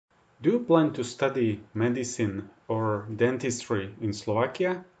Do you plan to study medicine or dentistry in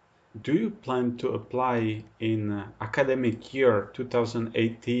Slovakia? Do you plan to apply in academic year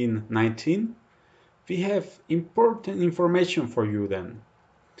 2018-19? We have important information for you then.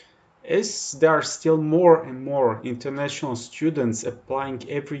 As there are still more and more international students applying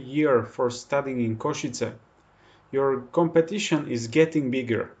every year for studying in Kosice, your competition is getting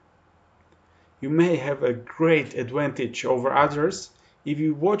bigger. You may have a great advantage over others if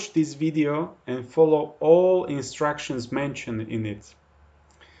you watch this video and follow all instructions mentioned in it.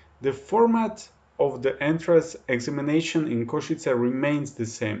 The format of the entrance examination in Kosice remains the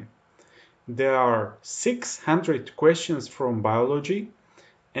same. There are 600 questions from biology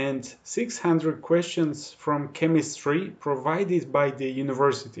and 600 questions from chemistry provided by the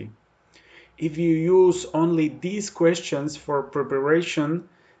university. If you use only these questions for preparation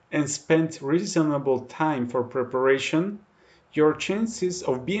and spend reasonable time for preparation, your chances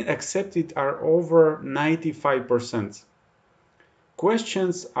of being accepted are over 95%.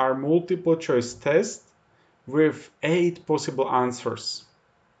 Questions are multiple choice tests with 8 possible answers.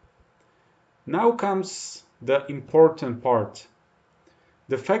 Now comes the important part.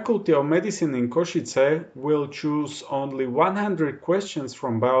 The Faculty of Medicine in Kosice will choose only 100 questions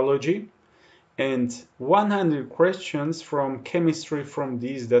from biology and 100 questions from chemistry from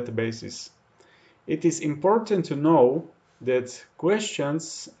these databases. It is important to know that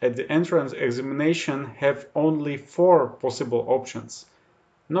questions at the entrance examination have only 4 possible options,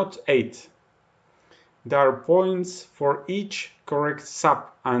 not 8. There are points for each correct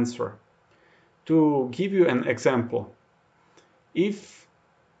sub-answer. To give you an example, if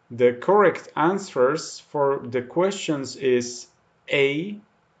the correct answers for the questions is A,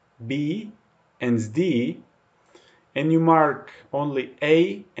 B, and D, and you mark only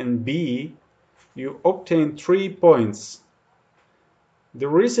A and B, you obtain 3 points. The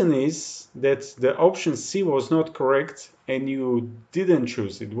reason is that the option C was not correct and you didn't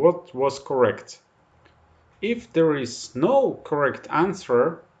choose it. What was correct? If there is no correct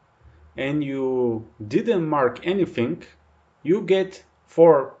answer and you didn't mark anything, you get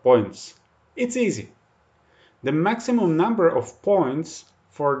 4 points. It's easy. The maximum number of points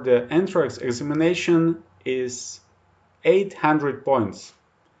for the entrance examination is 800 points.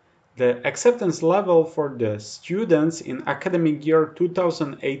 The acceptance level for the students in academic year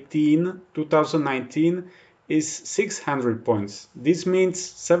 2018-2019 is 600 points. This means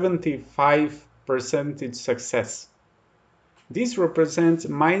 75% success. This represents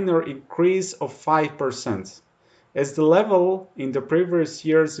a minor increase of 5%, as the level in the previous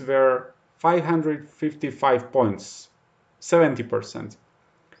years were 555 points, 70%.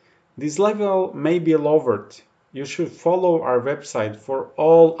 This level may be lowered. You should follow our website for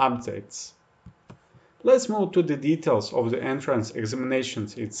all updates. Let's move to the details of the entrance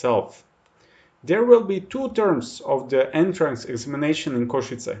examinations itself. There will be 2 terms of the entrance examination in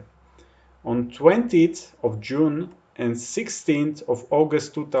Kosice, on 20th of June and 16th of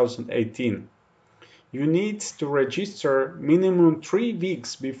August 2018. You need to register minimum 3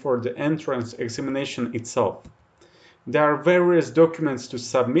 weeks before the entrance examination itself. There are various documents to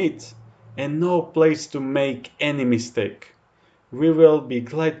submit and no place to make any mistake. We will be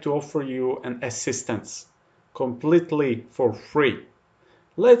glad to offer you an assistance, completely for free.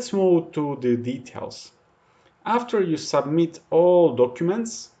 Let's move to the details. After you submit all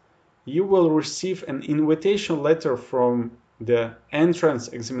documents, you will receive an invitation letter from the entrance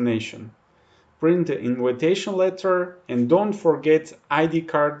examination. Print the invitation letter and don't forget ID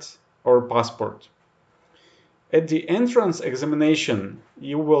card or passport. At the entrance examination,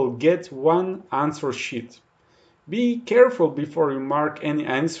 you will get 1 answer sheet. Be careful before you mark any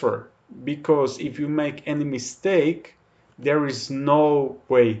answer, because if you make any mistake, there is no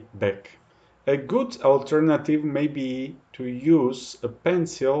way back. A good alternative may be to use a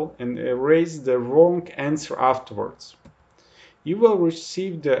pencil and erase the wrong answer afterwards. You will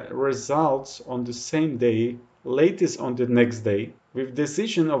receive the results on the same day, latest on the next day, with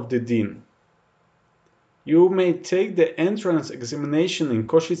decision of the dean. You may take the entrance examination in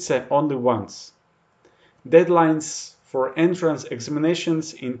Kosice only once. Deadlines for entrance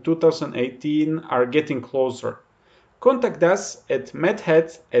examinations in 2018 are getting closer. Contact us at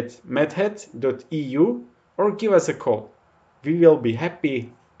medhead@medhead.eu or give us a call. We will be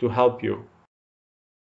happy to help you.